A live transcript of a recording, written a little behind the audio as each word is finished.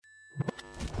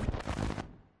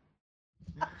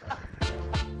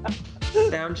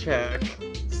Sound check.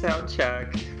 Sound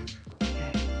check.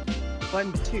 Okay.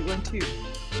 1, 2, 1, 2.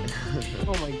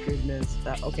 Oh my goodness.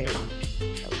 Okay.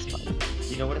 That was fun.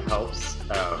 You know what helps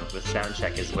with sound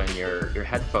check is when your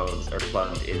headphones are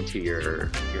plugged into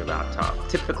your laptop.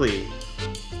 Typically,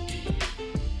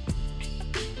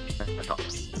 that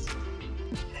helps.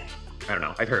 I don't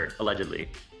know. I've heard allegedly.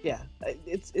 Yeah,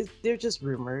 they're just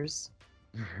rumors.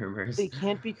 Rumors. They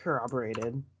can't be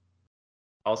corroborated.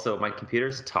 Also, my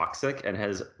computer's toxic and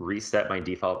has reset my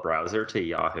default browser to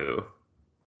Yahoo.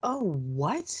 Oh,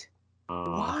 what?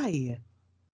 Why?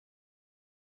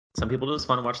 Some people just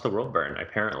want to watch the world burn,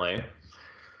 apparently.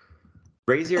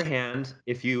 Raise your hand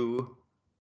if you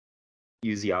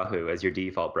use Yahoo as your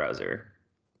default browser.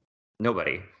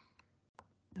 Nobody.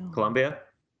 No. Colombia?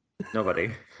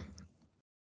 Nobody.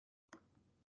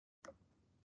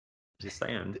 Just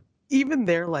saying. Even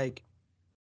they're like...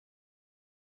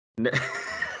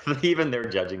 Even they're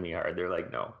judging me hard. They're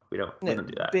like, no, we don't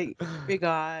do that. Big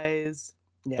eyes.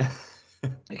 Yeah.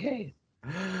 Okay.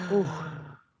 Ooh.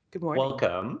 Good morning.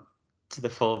 Welcome to the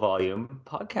Full Volume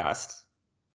Podcast.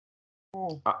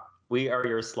 Oh. We are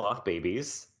your sloth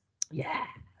babies. Yeah.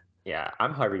 Yeah,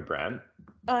 I'm Harvey Brent.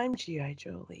 I'm G.I.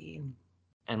 Jolie.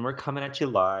 And we're coming at you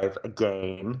live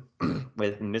again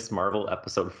with Miss Marvel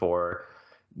episode 4.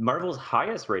 Marvel's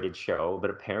highest rated show,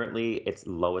 but apparently its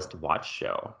lowest watched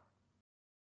show.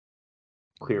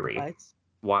 Query. What?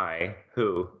 Why?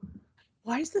 Who?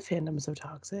 Why is the fandom so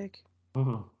toxic?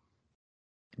 Mm-hmm.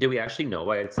 Do we actually know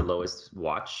why it's the lowest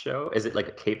watched show? Is it like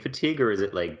a cape fatigue or is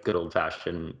it like good old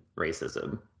fashioned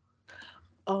racism?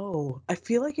 Oh, I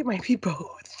feel like it might be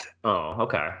both. Oh,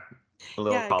 okay. A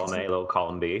little column A, a little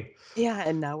column B. Yeah,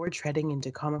 and now we're treading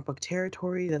into comic book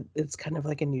territory that it's kind of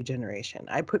like a new generation.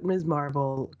 I put Ms.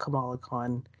 Marvel, Kamala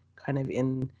Khan kind of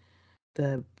in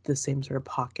the same sort of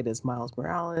pocket as Miles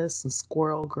Morales and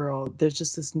Squirrel Girl. There's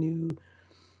just this new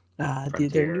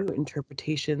there are new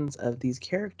interpretations of these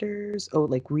characters. Oh,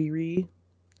 like Riri,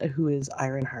 who is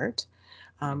Ironheart.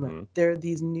 There are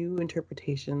these new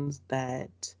interpretations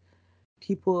that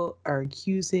people are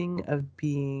accusing of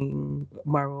being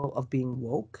Marvel of being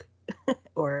woke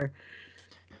or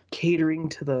catering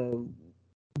to the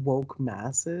woke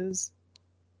masses.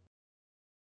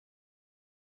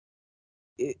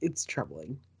 It's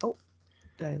troubling. Oh,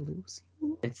 did I lose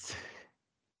you?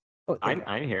 Oh, I'm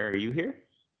here. Are you here?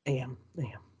 I am.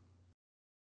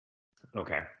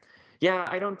 Okay. Yeah,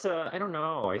 I don't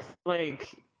know. I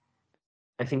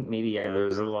think maybe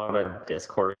there's a lot of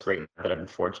discourse right now that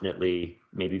unfortunately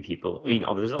maybe people. I mean,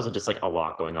 there's also just like a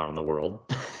lot going on in the world.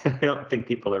 I don't think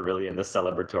people are really in the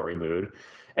celebratory mood,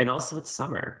 and also it's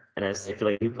summer, and I feel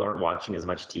like people aren't watching as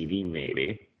much TV.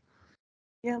 Maybe.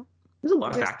 Yeah. There's a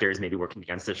lot of factors maybe working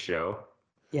against this show.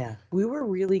 Yeah, we were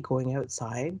really going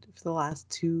outside for the last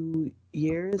 2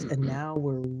 years, and now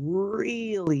we're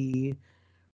really,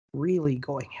 really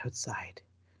going outside.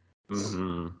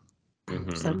 Mm-hmm.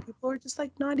 Mm-hmm. Some people are just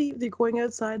like not even, they're going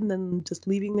outside and then just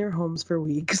leaving their homes for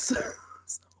weeks.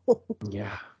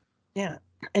 Yeah.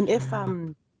 And if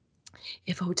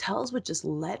hotels would just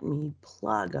let me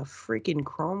plug a freaking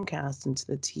Chromecast into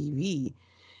the TV,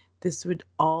 this would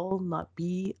all not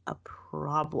be a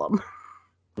problem.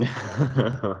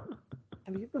 Have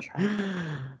you ever tried?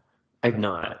 I've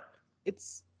not.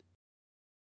 It's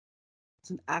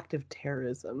an act of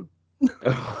terrorism.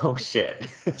 Oh shit.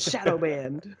 Shadow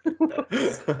banned.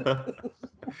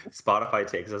 Spotify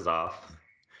takes us off.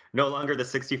 No longer the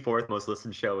 64th most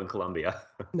listened show in Colombia.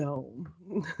 No.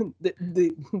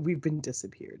 We've been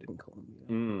disappeared in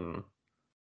Colombia.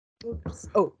 Oops.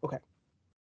 Oh, okay.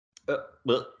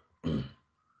 Well.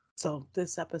 So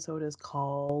this episode is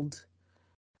called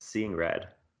Seeing Red.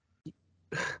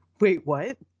 Wait,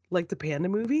 what? Like the Panda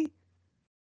movie?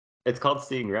 It's called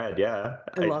Seeing Red, yeah.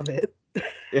 I love it.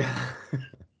 Yeah.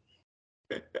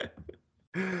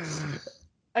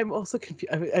 I'm also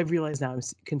confused. I realize now I'm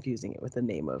confusing it with the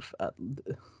name of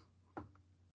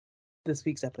this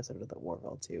week's episode of the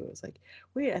Orville too. It's like,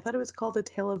 wait, I thought it was called A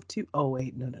Tale of Two. Oh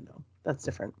wait, no, that's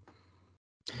different.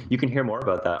 You can hear more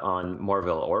about that on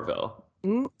Moreville Orville.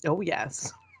 Oh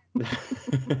yes.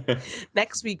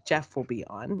 Next week Jeff will be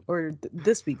on, or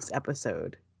this week's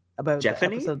episode about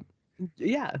Jeffany?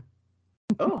 Yeah.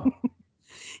 Oh.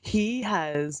 He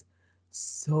has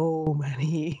so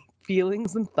many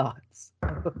feelings and thoughts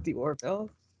about the Orville.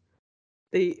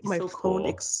 My phone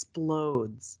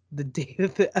explodes the day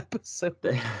of the episode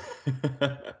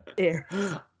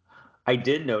airs. I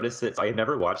did notice it. I've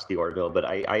never watched the Orville, but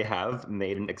I have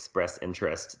made an express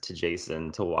interest to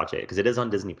Jason to watch it because it is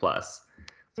on Disney Plus.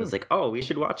 So it's like, oh, we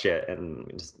should watch it, and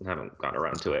we just haven't gotten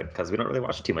around to it because we don't really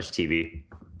watch too much TV.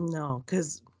 No,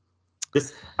 because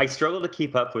I struggle to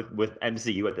keep up with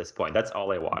MCU at this point. That's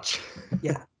all I watch.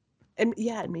 Yeah. And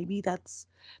yeah, maybe that's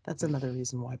another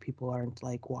reason why people aren't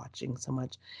like watching so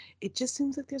much. It just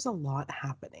seems like there's a lot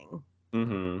happening.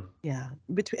 Mm-hmm. Yeah.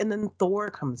 Between and then Thor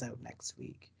comes out next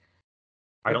week.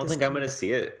 I Like don't this think I'm com- gonna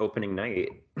see it opening night.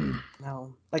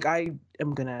 no. Like I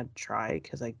am gonna try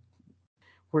because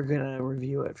we're gonna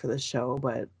review it for the show,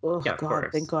 but oh Yeah, of god,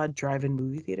 thank course. God drive-in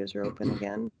movie theaters are open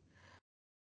again.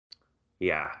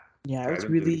 Yeah, Yeah,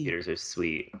 drive-in movie theaters are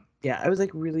sweet. I was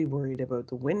like really worried about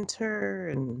the winter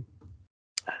and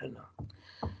I don't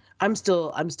know. I'm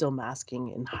still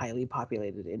masking in highly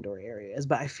populated indoor areas,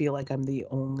 but I feel like I'm the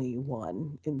only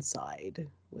one inside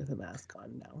with a mask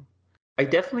on now. I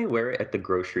definitely wear it at the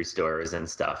grocery stores and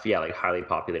stuff. Yeah, like highly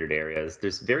populated areas.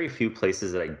 There's very few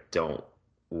places that I don't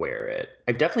wear it.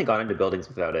 I've definitely gone into buildings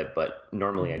without it, but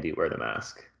normally I Mhm. do wear the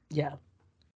mask. Yeah.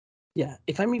 Yeah.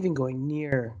 If I'm even going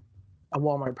near a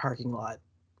Walmart parking lot,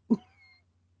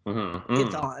 Mm-hmm.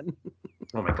 it's Mm. on.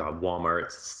 Oh my God,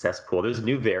 Walmart's cesspool. There's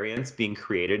new variants being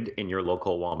created in your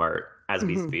local Walmart as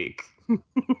we Mhm. speak.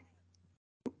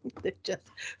 They're just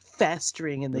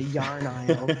festering in the yarn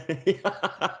aisles.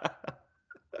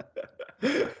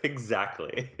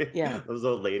 Exactly. Yeah. Those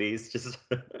old ladies just.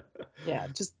 Yeah.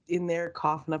 Just in there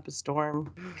coughing up a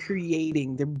storm,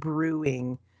 they're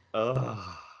brewing.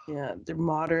 Oh. Yeah. Their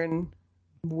modern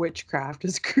witchcraft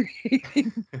is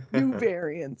creating new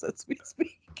variants as we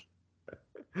speak.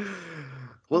 Oh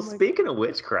Well, my speaking of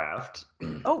witchcraft,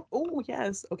 oh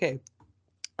yes. Okay.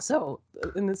 So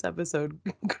in this episode,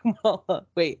 Kamala.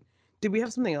 Wait, did we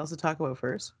have something else to talk about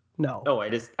first? No. oh,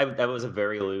 that was a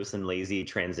very loose and lazy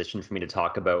transition for me to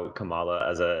talk about Kamala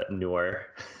as a Noor,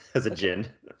 as a Okay. Jinn.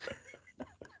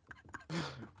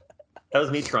 That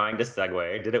was me trying to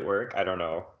segue. Did it work? I don't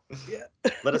know. Yeah.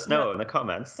 Let us No. know in the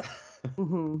comments.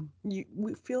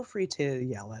 We feel free to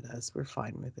yell at us. We're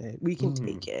fine with it. We can Mm.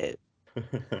 take it.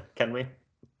 Can we?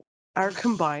 Our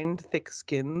combined thick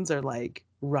skins are like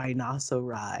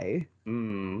rhinoceri.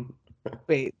 Mm.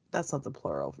 Wait, that's not the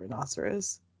plural of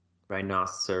rhinoceros.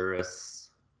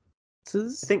 Rhinoceros.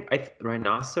 Sis.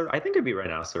 Rhinocer. I think it'd be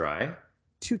rhinoceri.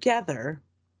 Together,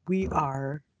 we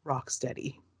are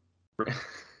Rocksteady.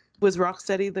 Was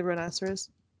Rocksteady the rhinoceros,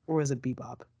 or was it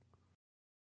Bebop?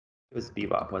 It was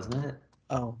Bebop, wasn't it?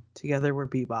 Oh, together we're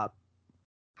Bebop,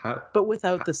 How? but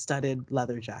without how the studded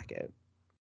leather jacket.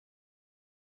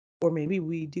 Or maybe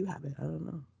we do have it. I don't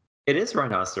know. it is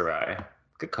rhinoceri.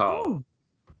 Good call. Oh,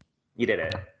 You did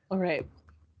it. all right.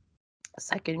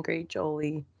 Second grade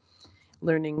Jolie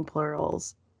learning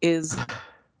plurals is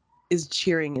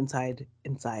cheering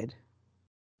inside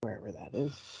wherever that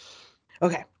is.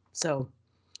 Okay, so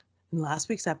in last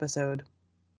week's episode,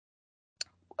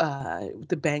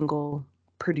 the Bengal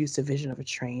produced a vision of a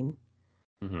train,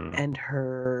 Hmm. and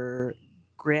her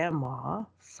grandma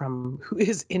who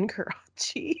is in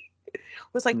Karachi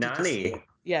was like, "Did you see Nani. it?"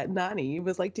 Yeah, Nani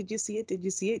was like, "Did you see it? Did you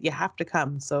see it? You have to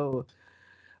come." So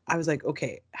I was like,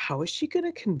 "Okay, how is she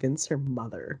gonna convince her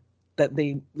mother that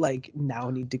they like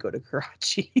now need to go to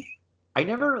Karachi?" I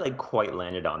never like quite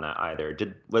landed on that either.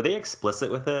 Were they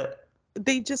explicit with it?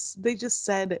 They just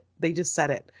said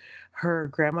it. Her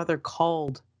grandmother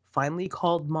finally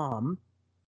called mom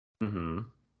Hmm.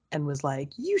 and was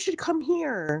like, "You should come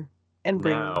here and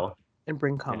bring Now.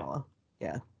 Yeah. Kamala."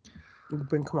 Yeah,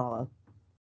 bring Kamala.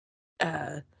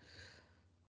 Uh,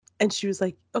 and she was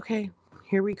like, "Okay,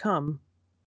 here we come."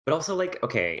 But also, like,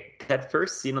 okay, that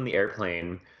first scene on the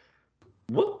airplane.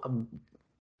 What?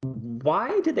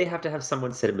 Why did they have to have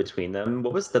someone sit in between them?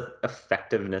 What was the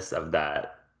effectiveness of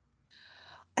that?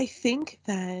 I think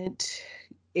that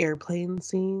airplane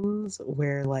scenes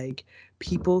where like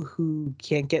people who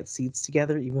can't get seats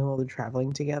together even though they're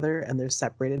traveling together and they're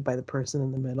separated by the person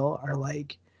in the middle are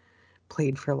like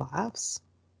played for laughs.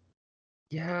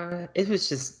 Yeah, it was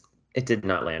just it did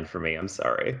not land for me. I'm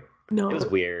sorry. It was No,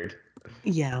 weird.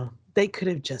 yeah, they could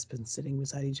have just been sitting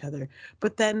beside each other.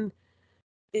 But then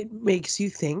it makes you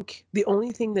think. The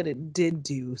only thing that it did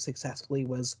do successfully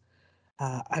was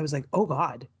I was like, oh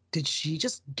God, did she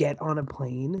just get on a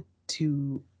plane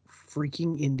to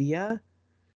freaking India?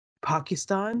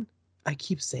 Pakistan? I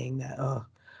keep saying that. Oh,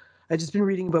 I've just been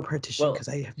reading about partition Well, because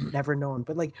I have never known.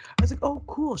 But like, I was like, oh,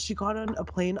 cool. She got on a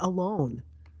plane alone.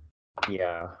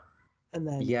 yeah. And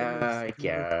then it Yeah, makes I you really think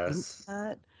guess.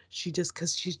 that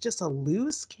because she's just a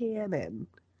loose cannon.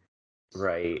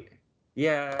 Right.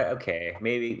 Yeah, okay.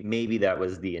 Maybe that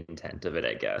was the intent of it,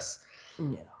 I guess.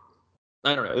 Yeah,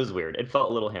 I don't know. It was weird. It felt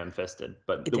a little ham-fisted,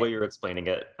 but it the way did. you're explaining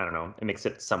it, I don't know. It makes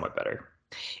it somewhat better.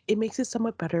 It makes it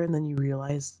somewhat better. And then you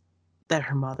realize that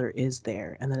her mother is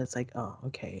there, and then it's like, oh,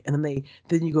 okay, and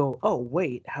then you go, oh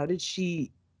wait, how did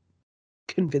she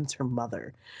convince her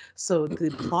mother? So the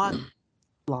plot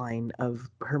line of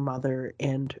her mother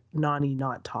and Nani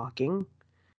not talking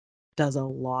does a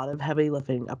lot of heavy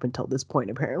lifting up until this point,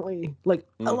 apparently. Like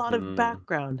a lot of Hmm.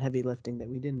 background heavy lifting that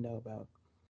we didn't know about.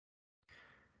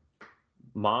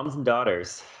 Moms and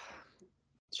daughters.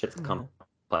 Shit's Yeah.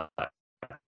 complex.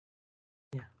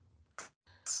 Yeah.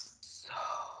 So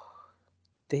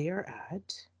they are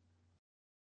at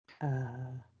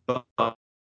But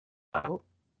oh,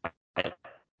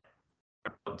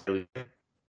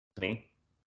 me.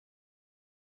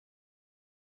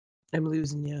 I'm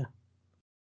losing you.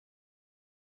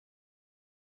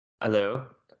 Hello.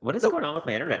 What is Nope. going on with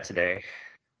my internet today?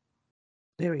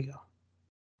 There we go.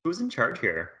 Who's in charge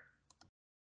here?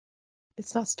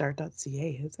 It's not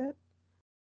start.ca, is it?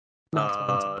 No, it's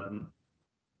Wednesday. Uh,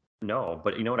 no,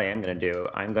 but you know what I am going to do?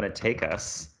 I'm going to take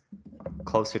us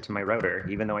closer to my router,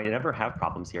 even though I never have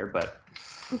problems here, but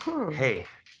Mm-hmm. hey.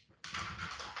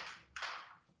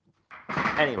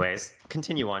 Anyways,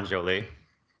 continue on, Jolie.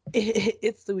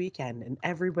 It's the weekend and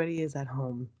everybody is at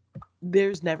home.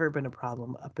 There's never been a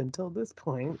problem up until this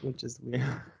point, which is weird.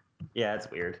 Yeah, it's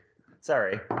weird.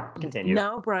 Sorry. Continue.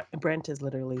 Now Brent is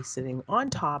literally sitting on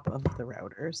top of the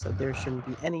router, so there shouldn't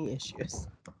be any issues.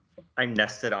 I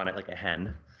nested on it like a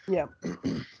hen. Yeah.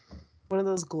 One of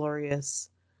those glorious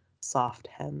soft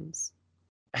hens.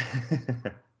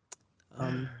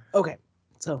 Okay,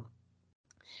 so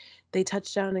they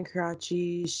touch down in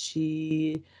Karachi.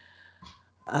 She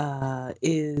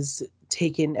is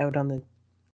taken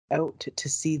out to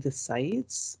see the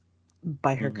sights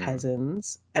by her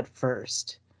cousins at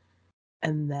first,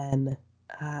 and then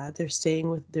they're staying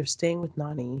with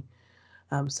Nani.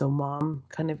 So mom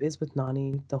kind of is with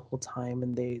Nani the whole time,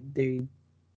 and they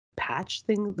patch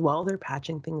things while they're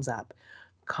patching things up.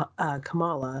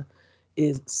 Kamala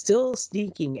is still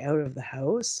sneaking out of the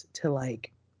house to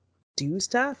like do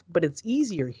stuff, but it's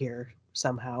easier here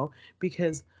somehow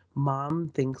because mom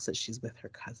thinks that she's with her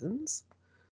cousins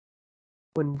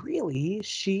when really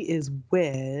she is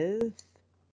with,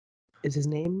 is his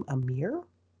name Amir?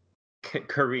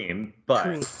 Kareem, but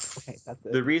Kareem. Okay, that's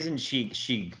it. the reason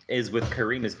she is with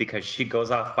Kareem is because she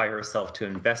goes off by herself to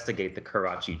investigate the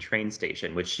Karachi train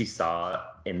station, which she saw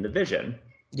in the vision.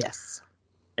 Yes.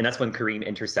 And that's when Kareem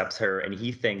intercepts her, and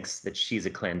he thinks that she's a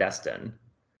clandestine.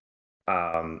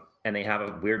 And they have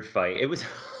a weird fight. It was,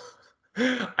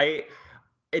 I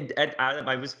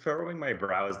was furrowing my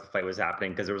brow as the fight was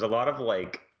happening because there was a lot of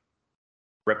like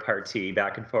repartee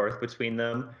back and forth between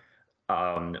them,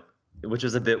 which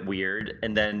was a bit weird.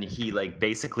 And then he like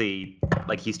basically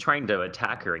like he's trying to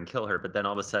attack her and kill her, but then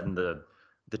all of a sudden the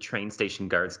train station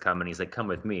guards come and he's like, "Come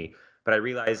with me." But I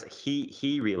realized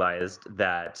he realized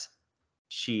that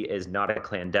she is not a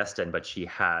clandestine, but she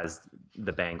has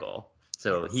the bangle.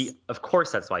 So Yes. he, of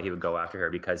course, that's why he would go after her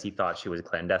because he thought she was a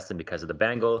clandestine because of the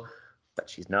bangle, but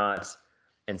she's not.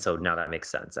 And so now that makes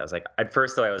sense. I was like, at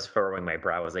first though, I was furrowing my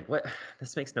brow. I was like, what?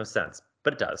 This makes no sense,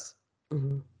 but it does.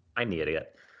 Mm-hmm. I'm the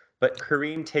idiot. But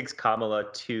Kareem takes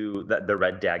Kamala to the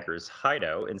Red Dagger's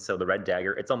hideout, and so the Red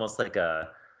Dagger, it's almost like a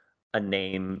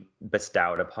name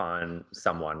bestowed upon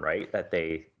someone, right? That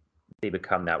they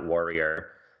become that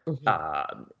warrior.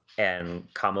 Mm-hmm.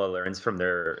 And Kamala learns from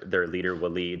their leader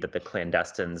Waleed that the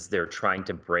clandestines they're trying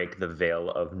to break the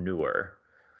veil of Nur.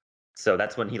 So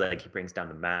that's when he brings down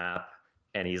the map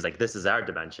and he's like, "This is our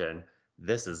dimension,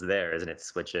 this is theirs," and it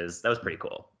switches. That was pretty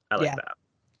cool. I like Yeah. that.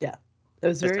 Yeah. It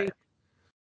was Just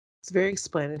it's very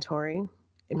explanatory.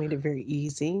 It made it very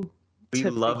easy we to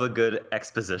love a good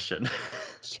exposition.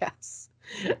 yes.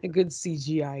 A good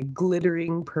CGI,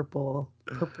 glittering purple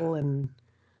and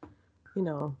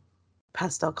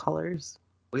pastel colors.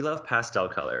 We love pastel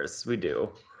colors. We do.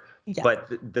 Yeah. But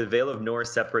the Veil of Nur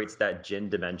separates that Jinn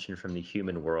dimension from the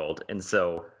human world, and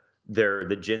so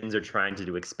the Jinns are trying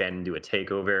to expand and do a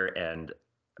takeover, and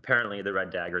apparently the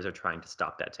Red Daggers are trying to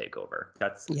stop that takeover.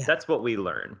 Yeah. That's what we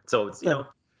learn. So it's So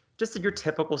just your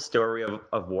typical story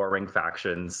of warring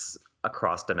factions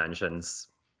across dimensions.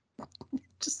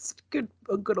 just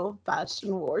a good old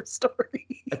fashioned war story.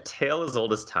 A tale as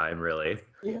old as time, really.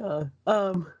 Yeah.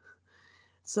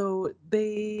 So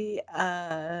they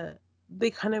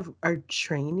kind of are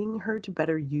training her to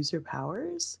better use her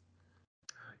powers.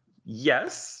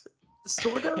 Yes.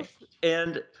 Sort of.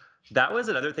 And that was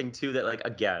another thing too that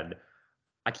again,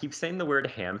 I keep saying the word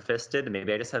ham-fisted, and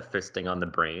maybe I just have fisting on the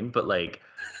brain, but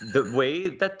the way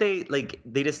that they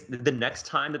just the next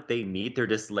time that they meet, they're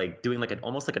just doing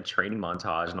almost like a training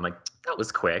montage, and I'm like, that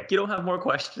was quick. You don't have more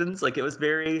questions? It was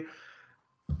very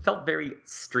felt very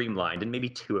streamlined and maybe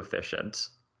too efficient.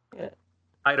 Yeah.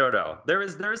 I don't know. There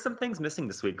is some things missing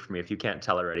this week for me, if you can't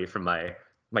tell already from my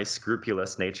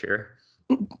scrupulous nature.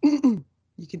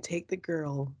 You can take the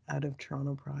girl out of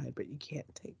Toronto Pride, but you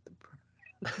can't take the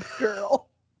girl.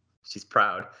 She's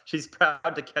proud. She's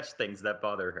proud to catch things that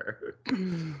bother her.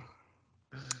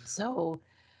 So,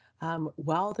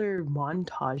 while they're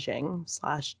montaging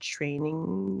 /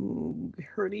 training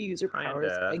her to use her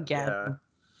powers Kinda, again. yeah.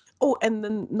 Oh, and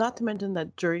then not to mention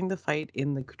that during the fight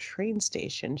in the train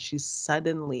station, she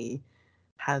suddenly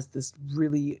has this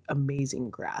really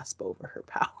amazing grasp over her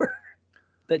power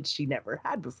that she never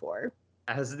had before.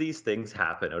 As these things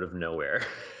happen out of nowhere.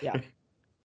 Yeah.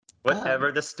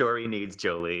 Whatever the story needs,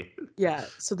 Jolie. Yeah.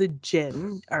 So the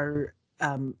Jinn are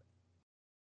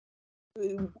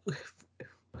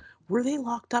were they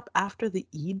locked up after the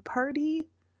Eid party?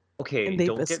 Okay, And they've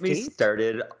don't get me escaped?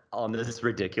 started on this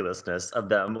ridiculousness of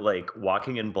them like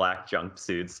walking in black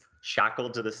jumpsuits,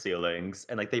 shackled to the ceilings,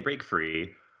 and like they break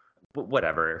free.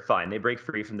 Whatever, fine. They break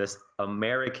free from this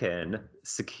American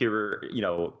secure,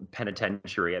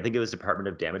 penitentiary. I think it was Department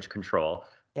of Damage Control.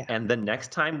 Yeah. And the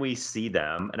next time we see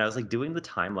them, and I was like doing the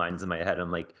timelines in my head, I'm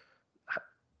like,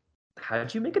 how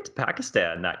did you make it to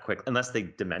Pakistan that quick? Unless they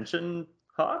dimension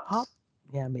hopped?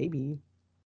 Yeah, maybe.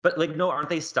 But like, no, aren't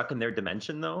they stuck in their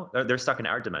dimension though? They're stuck in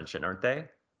our dimension, aren't they?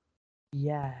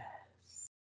 Yes.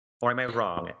 Or am I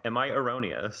wrong? Am I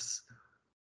erroneous?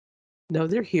 No,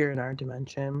 they're here in our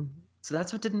dimension. So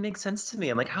that's what didn't make sense to me.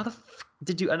 I'm like, how the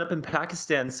did you end up in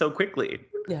Pakistan so quickly?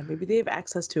 Yeah, maybe they have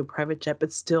access to a private jet,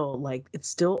 but still, like, it's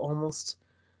still almost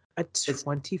a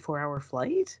 24-hour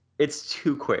flight. It's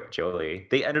too quick, Jolie.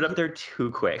 They ended up there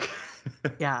too quick.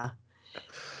 Yeah.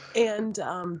 And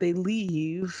they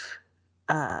leave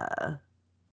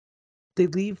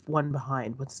one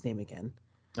behind. What's his name again?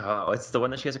 Oh, it's the one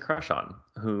that she has a crush on,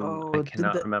 whom I Oh,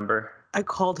 cannot remember. I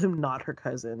called him not her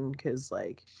cousin because,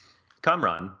 like,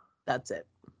 Kamran. that's it.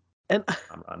 And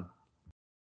Kamran.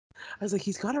 I was like,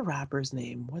 he's got a rapper's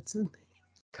name. What's his name?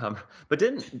 But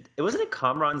wasn't it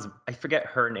Kamran's? I forget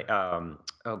her name. Oh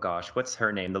gosh, what's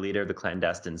her name? The leader of the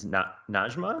clandestines,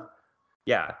 Najma.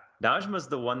 Yeah, Najma's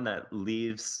the one that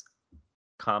leaves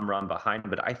Kamran behind.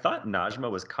 But I thought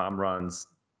Najma was Kamran's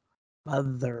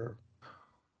Mother.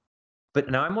 But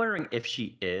now I'm wondering if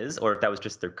she is, or if that was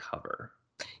just their cover.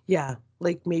 Yeah,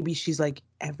 like maybe she's like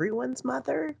everyone's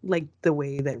mother, like the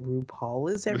way that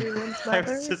RuPaul is everyone's I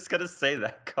mother. was just gonna say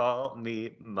that. Call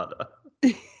me mother.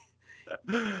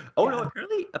 Oh no!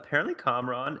 Apparently,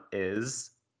 Kamran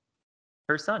is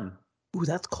her son. Ooh,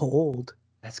 that's cold.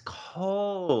 That's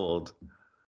cold.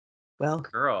 Well,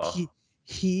 Girl.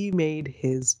 he made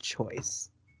his choice.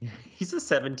 He's a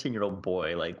 17-year-old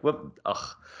boy. Like what?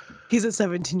 Ugh. He's a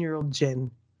 17-year-old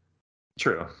Jin.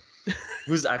 True.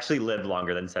 Who's actually lived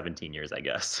longer than 17 years, I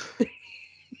guess.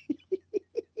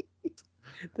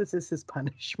 This is his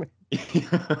punishment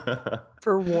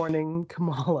for warning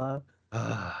Kamala.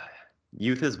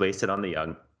 Youth is wasted on the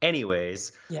young.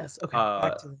 Anyways. Yes. Okay.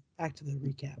 Back to the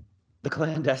recap. The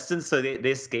clandestines, so they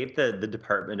escaped the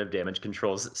Department of Damage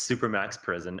Control's Supermax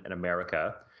prison in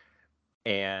America.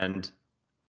 And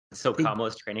so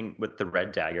Kamala's training with the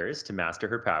Red Daggers to master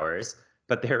her powers,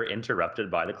 but they're interrupted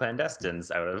by the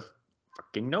clandestines out of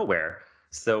fucking nowhere.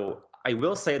 So I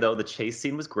will say though, the chase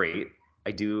scene was great.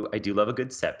 I do love a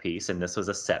good set piece, and this was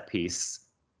a set piece.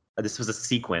 This was a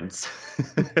sequence.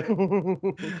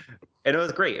 And it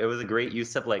was great. It was a great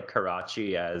use of like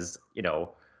Karachi as,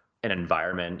 an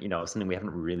environment, something we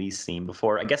haven't really seen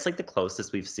before. I guess like the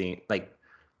closest we've seen, like,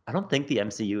 I don't think the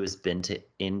MCU has been to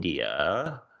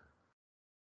India.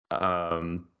 Yeah,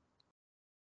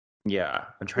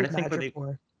 I'm trying to think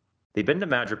where they've been to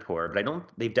Madripoor, but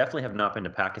they definitely have not been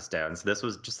to Pakistan. So this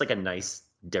was just like a nice,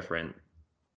 different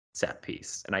set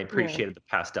piece. And I appreciated the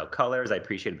pastel colors. I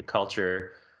appreciated the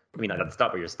culture. I mean, that's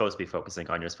not what you're supposed to be focusing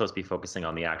on. You're supposed to be focusing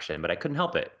on the action, but I couldn't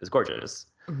help it. It was gorgeous.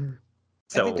 Mm-hmm.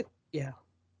 So, yeah.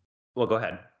 Well, go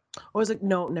ahead. I was like,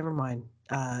 no, never mind.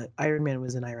 Iron Man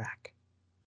was in Iraq.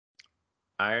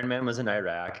 Iron Man was in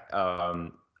Iraq.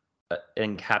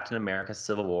 And Captain America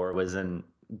Civil War was in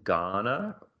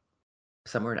Ghana,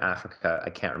 somewhere in Africa. I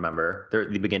can't remember.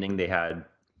 The beginning, they had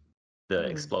the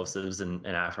explosives in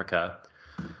Africa.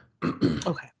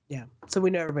 Okay, yeah. So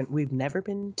we've never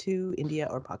been to India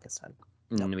or Pakistan.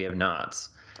 No, we have not.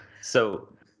 So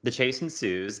the chase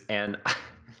ensues, and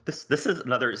this is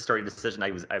another story decision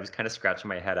I was kind of scratching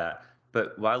my head at.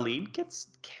 But Waleed gets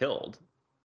killed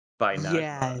by Najma.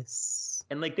 Yes.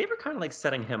 And like they were kind of like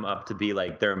setting him up to be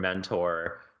like their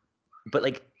mentor. But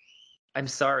like, I'm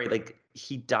sorry, like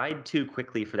he died too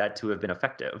quickly for that to have been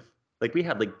effective. Like we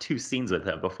had like 2 scenes with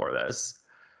him before this.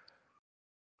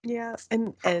 Yeah,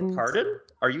 and Pardon?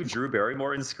 Are you Drew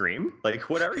Barrymore in Scream? Like,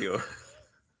 what are you?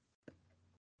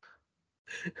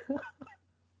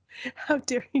 how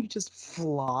dare you just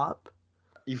flop?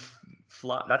 You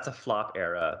flop. That's a flop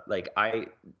era. Like,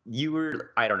 you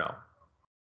were. I don't know.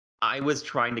 I was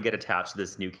trying to get attached to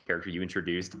this new character you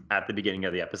introduced at the beginning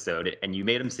of the episode, and you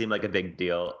made him seem like a big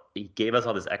deal. He gave us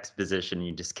all this exposition, and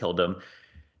you just killed him.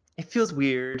 It feels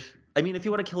weird. I mean, if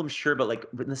you want to kill him, sure, but like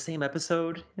in the same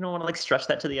episode, you don't want to like stretch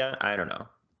that to the end. I don't know.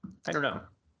 I don't know.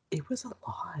 It was a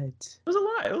lot. It was a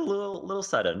lot. It was a little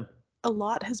sudden. A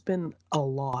lot has been a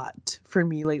lot for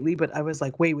me lately, but I was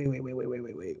like, wait, wait, wait, wait, wait, wait,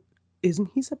 wait, wait. Isn't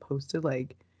he supposed to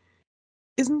like?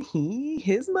 Isn't he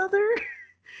his mother?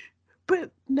 But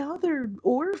now they're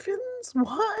orphans?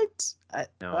 What? I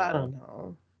don't No,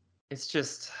 know. it's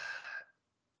just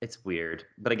it's weird.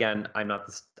 But again, I'm not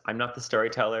the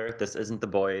storyteller. This isn't the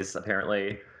boys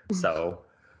apparently. So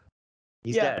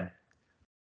he's Yeah, dead.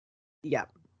 yeah.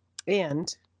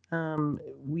 And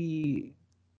we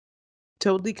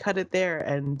totally cut it there,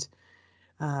 and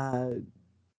uh,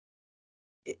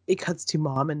 it cuts to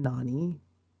Mom and Nani,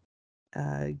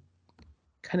 uh,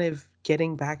 kind of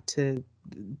getting back to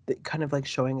kind of like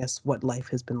showing us what life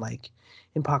has been like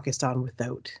in Pakistan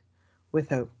without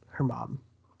her mom.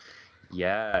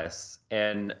 Yes.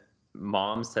 And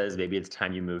mom says maybe it's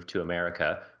time you move to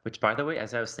America, which by the way,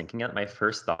 as I was thinking it, my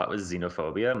first thought was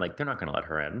xenophobia. I'm like, they're not gonna let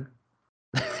her in.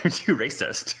 They're too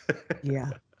racist. Yeah.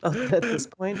 At this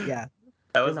point, yeah,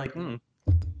 I they're was not like, gonna.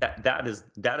 that is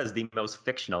the most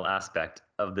fictional aspect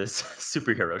of this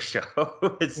superhero show.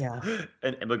 Is Yeah.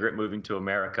 an immigrant moving to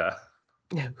America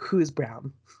Yeah. Who's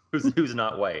brown? who's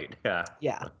not white. Yeah.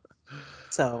 Yeah.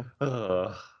 So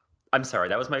Ugh. I'm sorry,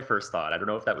 that was my first thought. I don't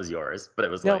know if that was yours, but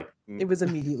it was no, like, it was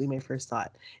immediately my first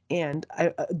thought, and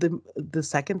the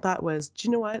second thought was, do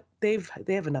you know what? They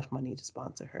have enough money to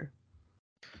sponsor her,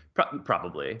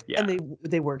 probably, and yeah.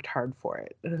 they worked hard for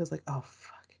it, and I was like, oh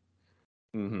fuck,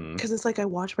 Hmm. because it's like I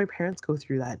watched my parents go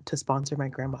through that to sponsor my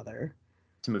grandmother.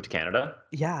 To move to Canada?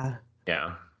 Yeah,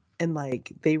 Yeah. and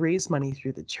like they raised money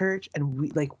through the church, and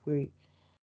we oh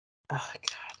god,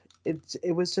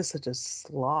 it was just such a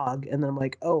slog, and then I'm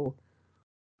like, oh,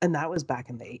 and that was back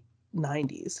in the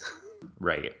 90s.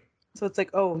 Right. So it's like,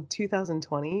 oh,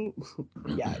 2020,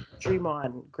 yeah, dream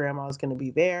on. Grandma's gonna be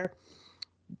there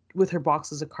with her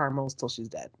boxes of caramels till she's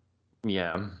dead,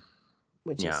 Yeah.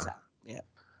 which is Yeah. sad. Yeah.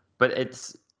 But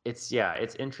it's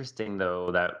interesting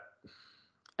though that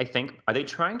I think, are they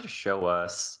trying to show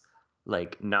us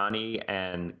like Nani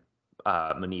and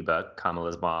Maniba,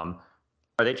 Kamala's mom,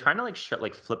 are they trying to like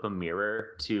like flip a mirror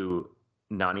to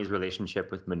Nani's relationship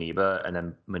with Maniba and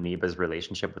then Maniba's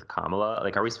relationship with Kamala?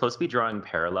 Like, are we supposed to be drawing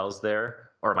parallels there,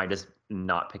 or am I just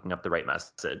not picking up the right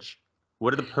message?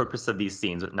 What are the purpose of these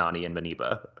scenes with Nani and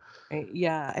Maniba? Right?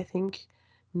 Yeah, I think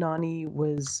Nani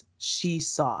was she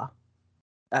saw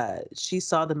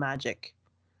the magic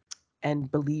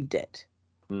and believed it.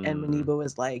 And Mm, Maniba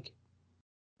was like,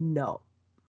 no,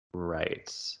 right.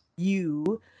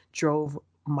 you drove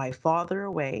my father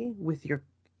away with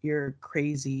your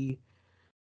crazy,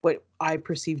 what I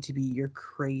perceive to be your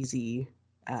crazy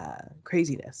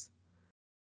craziness.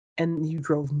 And you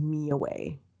drove me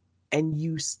away. And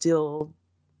you still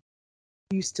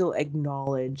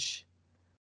acknowledge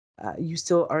you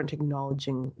still aren't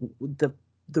acknowledging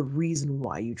the reason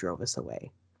why you drove us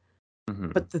away. Hmm.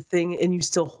 But the thing, and you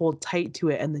still hold tight to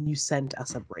it, and then you sent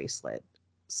us a bracelet.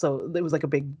 So it was like a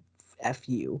big F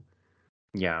you.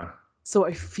 Yeah. So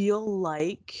I feel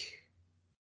like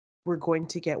we're going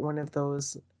to get one of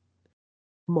those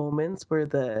moments where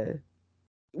the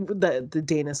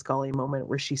Dana Scully moment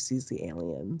where she sees the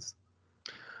aliens.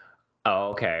 Oh,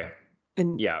 okay.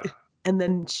 And Yeah. and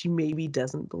then she maybe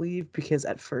doesn't believe because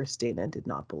at first Dana did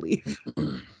not believe.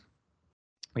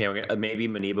 Yeah, maybe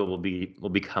Maniba will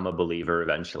become a believer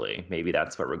eventually. Maybe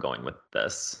that's where we're going with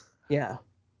this. Yeah.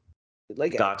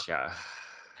 Like Gotcha.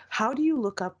 how do you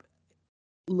look up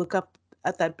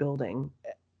at that building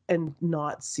and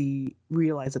not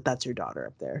realize that that's your daughter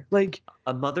up there? Like,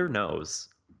 A mother knows.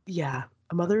 yeah,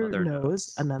 a A mother mother knows,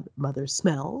 knows. another mother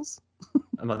smells,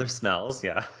 A mother smells.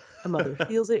 Yeah. a mother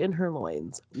feels it in her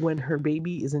loins when her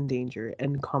baby is in danger.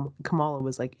 And Kamala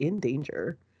was like in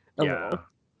danger a Yeah. little.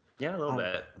 Yeah, a little Um,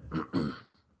 bit.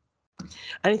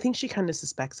 and I think she kind of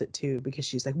suspects it too because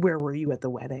she's like, "Where were you at the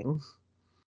wedding?"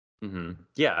 Hmm.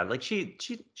 Yeah, like she's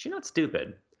not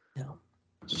stupid. No.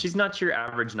 She's not your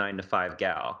average 9 to 5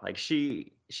 gal. Like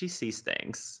she sees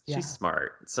things. She's Yeah.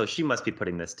 smart. So she must be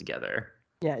putting this together.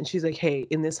 Yeah, and she's like, "Hey,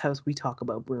 in this house we talk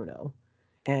about Bruno,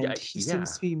 Yeah, and he seems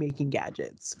yeah. to be making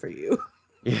gadgets for you."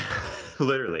 Yeah.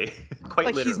 Literally. Quite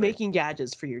Like he's literally. making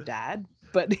gadgets for your dad.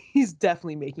 but he's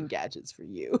definitely making gadgets for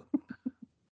you.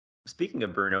 Speaking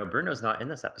of Bruno, Bruno's not in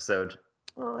this episode,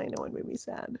 Oh, I know, it made me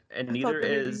sad. and I thought neither that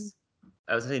maybe. is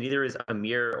I was gonna say neither is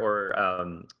Amir or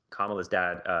Kamala's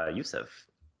dad, Yusuf.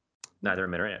 Neither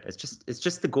of them are in it. It's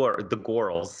just the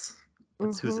Gorals.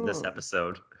 That's who's in this Mhm.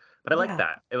 episode. But I like Yeah.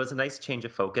 that. It was a nice change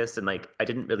of focus, and like I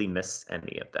didn't really miss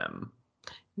any of them.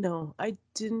 No, I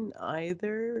didn't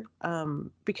either,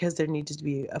 because there needed to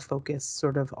be a focus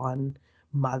sort of on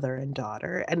mother and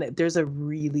daughter. And there's a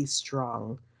really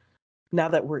strong, now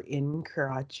that we're in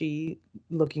Karachi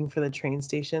looking for the train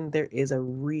station, there is a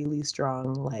really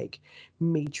strong, like,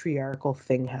 matriarchal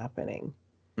thing happening,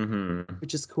 Hmm.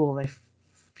 which is cool. And I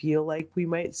feel like we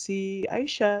might see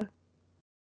Aisha,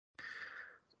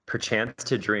 Perchance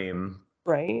to dream.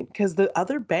 right? Because the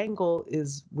other bangle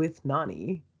is with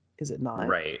Nani, is it not?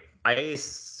 Right. I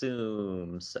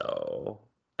assume so.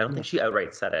 I don't Yeah. think she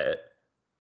outright said it,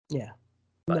 Yeah.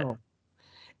 but No.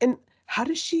 And how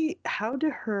do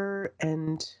her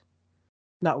and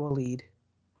not Waleed,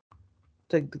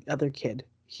 the other kid,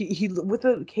 he with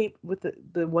the cape, with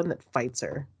the one that fights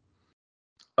her.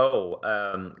 oh,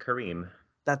 Kareem.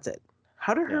 That's it.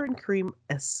 How do Yeah. her and Kareem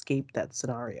escape that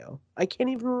scenario? I can't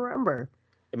even remember.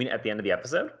 I mean, at the end of the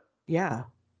episode. Yeah.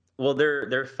 Well,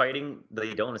 they're fighting.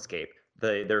 They don't escape.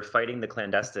 They're fighting the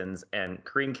clandestines, and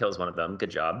Kareem kills one of them.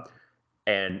 Good job.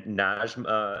 And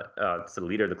Najma, it's the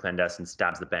leader of the clandestines,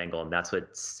 stabs the bangle, and that's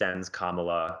what sends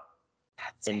Kamala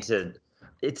That's it. into.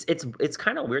 It's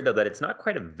kind of weird though that it's not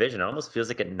quite a vision. It almost feels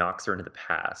like it knocks her into the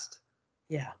past,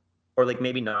 Yeah. or like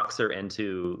maybe knocks her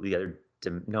into the other.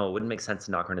 No, it wouldn't make sense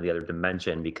to knock her into the other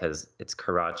dimension because it's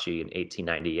Karachi in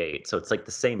 1898. So it's like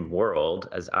the same world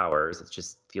as ours. It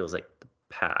just feels like the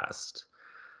past.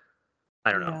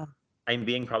 I don't know. Yeah. I'm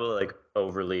being probably like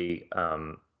overly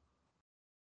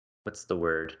what's the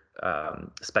word?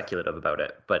 Speculative about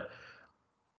it, but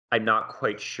I'm not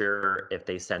quite sure if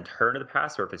they sent her into the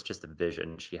past or if it's just a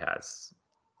vision she has.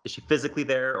 Is she physically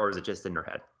there or is it just in her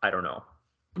head? I don't know.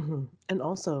 And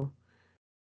also,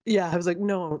 yeah, I was like,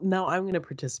 no, now I'm going to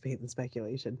participate in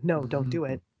speculation. No, don't do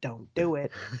it. Don't do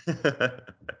it.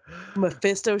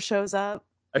 Mephisto shows up.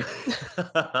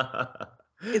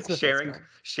 It's Sharon Mephisto.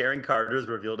 Sharon Carter is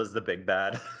revealed as the big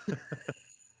bad.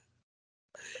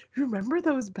 Remember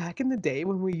those back in the day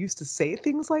when we used to say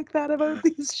things like that about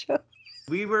these shows?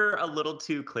 We were a little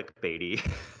too clickbaity.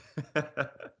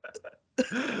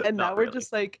 And now Not we're really.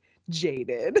 just like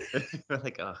jaded.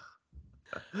 Like, ugh.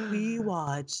 We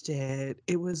watched it.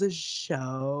 It was a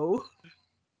show.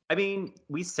 I mean,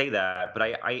 we say that, but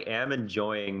I am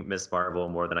enjoying Miss Marvel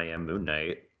more than I am Moon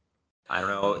Knight. I don't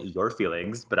know your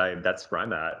feelings, but that's where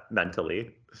I'm at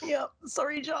mentally. Yeah,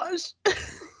 sorry, Josh.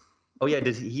 Oh yeah,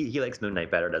 does he likes Moon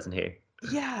Knight better, doesn't he?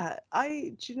 Yeah,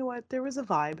 do you know what? There was a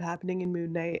vibe happening in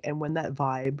Moon Knight, and when that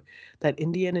vibe, that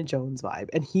Indiana Jones vibe,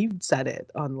 and he said it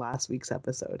on last week's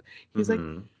episode. He's like,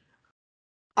 Hmm.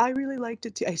 I really liked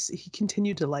it too. He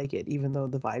continued to like it, even though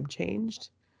the vibe changed.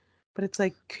 But it's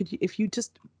like, if you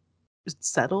just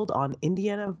settled on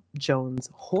Indiana Jones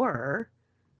horror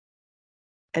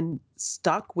and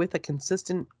stuck with a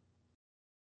consistent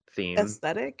Theme.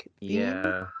 aesthetic theme,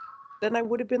 Yeah. then I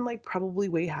would have been like probably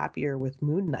way happier with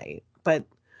Moon Knight. But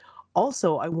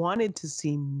also, I wanted to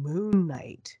see Moon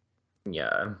Knight.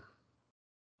 Yeah.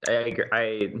 I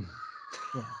agree.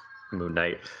 Yeah. Moon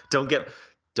Knight. Don't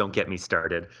get me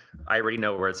started. I already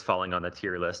know where it's falling on the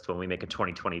tier list when we make a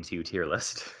 2022 tier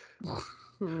list.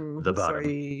 The bottom.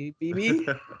 Sorry,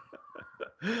 BB.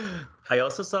 I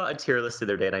also saw a tier list the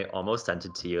other day and I almost sent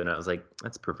it to you and I was like,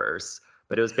 that's perverse.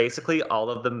 But it was basically all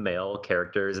of the male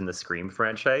characters in the Scream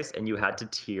franchise and you had to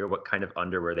tier what kind of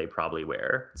underwear they probably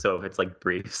wear. So if it's like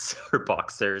briefs or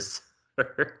boxers.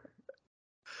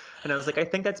 And I was like, I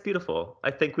think that's beautiful.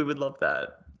 I think we would love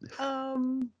that.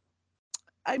 Um,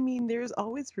 I mean, there's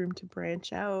always room to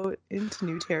branch out into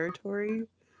new territory.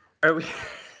 Are we?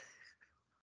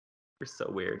 We're so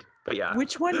weird. But yeah.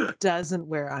 Which one doesn't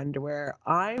wear underwear?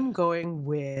 I'm going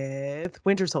with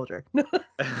Winter Soldier.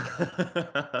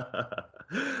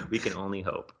 We can only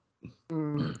hope.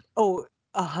 Oh,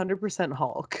 100%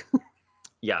 Hulk.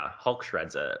 Yeah, Hulk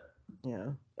shreds it. Yeah.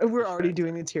 We're already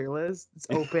doing the tier list. It's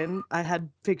open. I had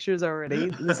pictures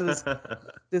already.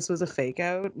 This was a fake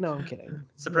out. No, I'm kidding.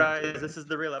 Surprise, this is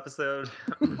the real episode.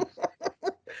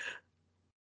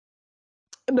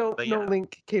 No, But no yeah.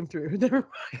 link came through. Never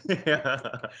mind. Yeah.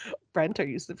 Brent, are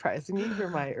you surprising me for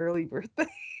my early birthday?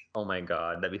 Oh my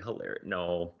god, that'd be hilarious.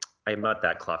 No, I'm not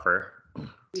that clever.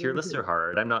 Tier lists are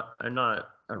hard. I'm not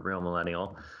a real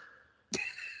millennial.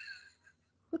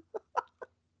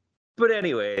 But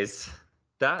anyways,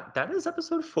 that is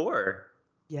episode 4.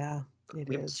 Yeah. It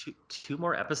We have is. two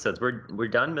more episodes. We're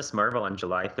done Miss Marvel on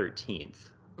July 13th.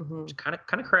 Mm-hmm. Which kind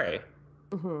of cray.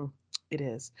 Mm-hmm. It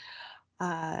is.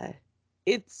 Uh,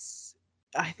 it's.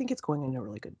 I think it's going in a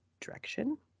really good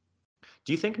direction.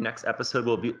 Do you think next episode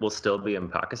will still be in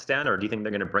Pakistan, or do you think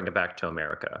they're going to bring it back to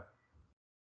America?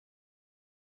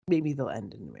 Maybe they'll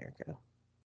end in America.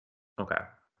 Okay.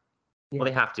 Yeah. Well,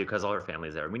 they have to because all her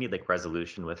family's there. We need like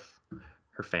resolution with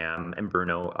her fam and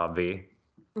Bruno, obvi.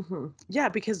 Mm-hmm. Yeah,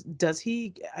 because does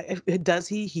he?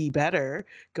 He better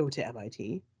go to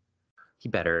MIT. He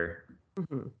better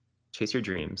Mm-hmm. chase your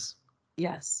dreams.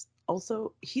 Yes.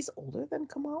 Also, he's older than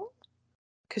Kamal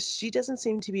because she doesn't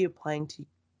seem to be applying to.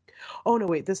 Oh no,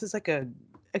 wait. This is like a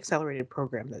accelerated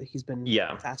program that he's been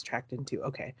Yeah, fast tracked into.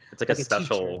 Okay, it's like a like a teacher.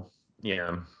 special.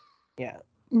 Yeah. Yeah.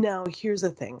 Now here's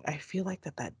the thing. I feel like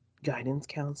that guidance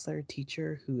counselor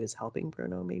teacher who is helping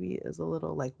Bruno maybe is a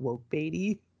little like woke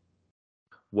baity.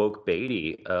 Woke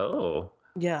Beatty. Oh,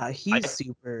 Yeah, I he's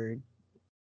super.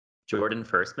 Jordan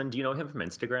Firstman. Do you know him from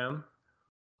Instagram?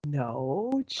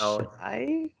 No, should Oh,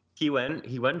 I? he went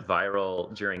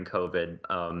viral during COVID.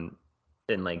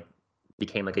 And like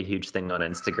became like a huge thing on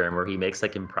Instagram where he makes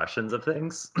like impressions of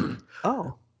things.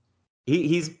 Oh.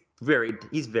 He's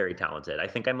very talented. I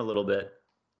think I'm a little bit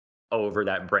over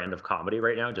that brand of comedy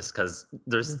right now, just because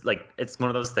there's like it's one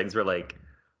of those things where like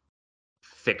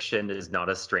fiction is not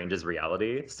as strange as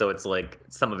reality. So it's like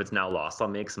some of it's now lost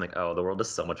on me because I'm like, oh, the world is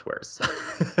so much worse.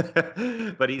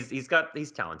 But he's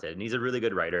talented and he's a really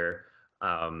good writer.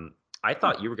 I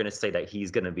thought you were gonna say that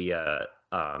he's gonna be a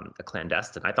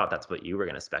clandestine. I thought that's what you were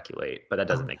gonna speculate, but that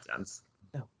doesn't make sense.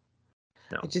 No.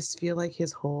 No. I just feel like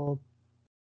his whole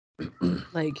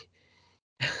like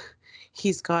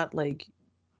he's got like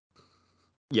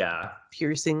Yeah.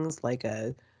 piercings like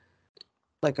a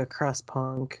crust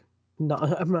punk.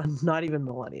 Not even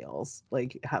millennials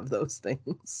like have those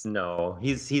things. No,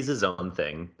 he's his own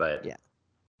thing, but Yeah.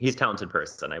 he's a talented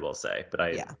person, I will say.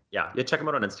 But yeah, check him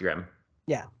out on Instagram.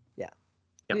 Yeah.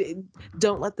 Yep.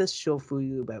 Don't let this show fool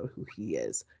you about who he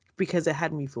is because it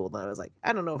had me fooled. And I was like,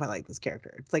 I don't know if I like this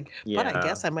character. It's like, but I Yeah.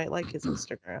 guess I might like his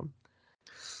Instagram.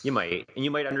 You might, and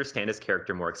you might understand his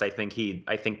character more because I think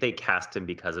they cast him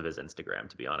because of his Instagram,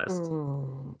 to be honest,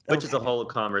 which is a Okay. whole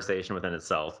conversation within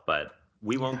itself. But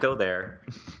we won't go there.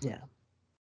 Yeah.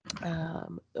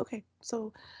 Okay.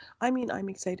 So, I mean, I'm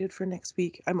excited for next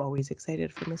week. I'm always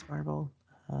excited for Miss Marvel.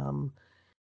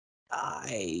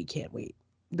 I can't wait.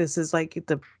 This is like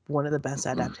one of the best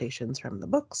adaptations from the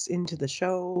books into the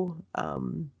show.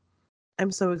 I'm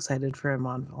so excited for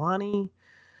Iman Vellani.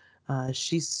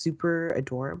 She's super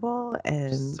adorable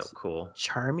and So cool.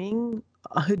 charming,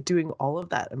 doing all of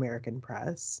that American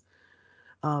press.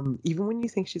 Even when you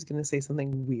think she's going to say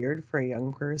something weird for a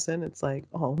young person, it's like,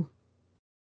 oh,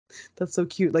 that's so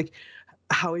cute. Like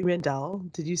Howie Mandel,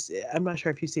 did you see? I'm not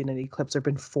sure if you've seen any clips or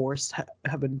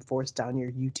have been forced down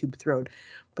your YouTube throat,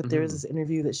 but there was this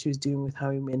interview that she was doing with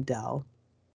Howie Mandel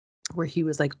where he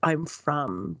was like, I'm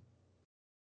from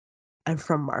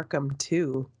Markham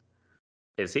too.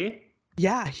 Is he?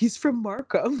 Yeah, he's from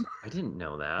Markham. I didn't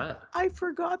know that. I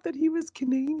forgot that he was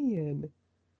Canadian.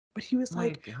 But he was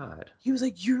like, God. He was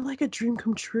like, you're like a dream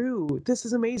come true. This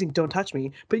is amazing. Don't touch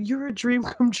me, but you're a dream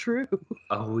come true.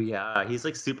 Oh yeah, he's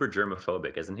like super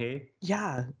germophobic, isn't he?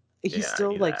 Yeah, he's Yeah, I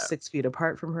still knew like that. 6 feet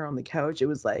apart from her on the couch. It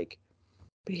was like,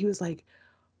 but he was like,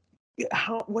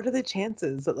 what are the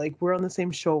chances that like we're on the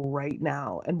same show right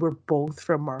now and we're both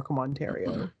from Markham,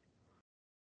 Ontario?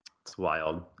 It's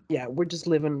wild. Yeah, we're just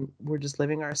living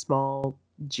our small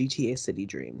GTA city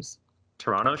dreams.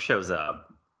 Toronto shows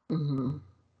up. Mm-hmm.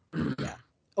 Yeah.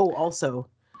 Oh, also,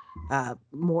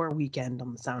 more Weekend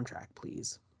on the soundtrack,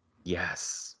 please.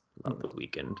 Yes, love the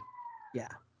Weekend. Yeah,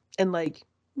 and like,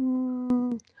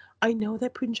 I know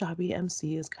that Punjabi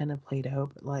MC is kind of played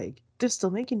out, but like, they're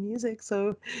still making music,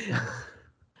 so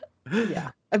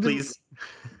yeah. Please,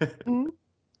 Hmm?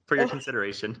 for your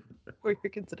consideration. For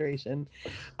your consideration,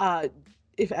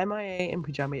 if MIA and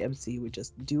Punjabi MC would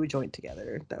just do a joint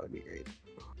together, that would be great.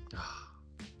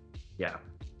 Yeah,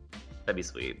 that'd be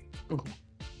sweet.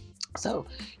 So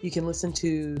you can listen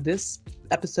to this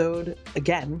episode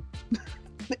again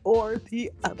or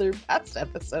the other past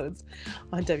episodes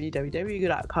on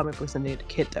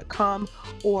www.comicbooksyndicate.com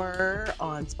or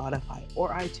on Spotify or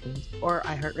iTunes or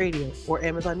iHeartRadio or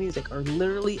Amazon Music or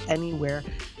literally anywhere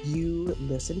you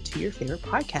listen to your favorite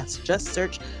podcast. Just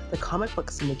search the Comic Book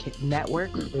Syndicate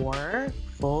Network or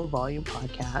Full Volume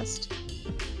Podcast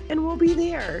and we'll be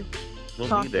there.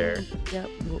 We'll be there. Yep,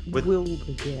 we'll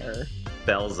be there.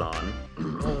 Bells on.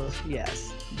 Oh,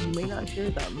 yes. You may not hear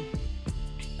them.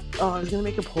 Oh, I was going to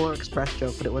make a Polar Express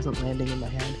joke, but it wasn't landing in my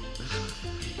head.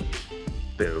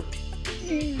 Boo.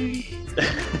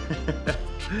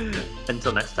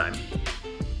 Until next time.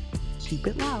 Keep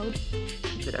it loud.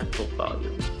 Keep it at full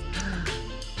volume.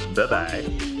 Bye-bye.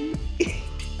 Bye.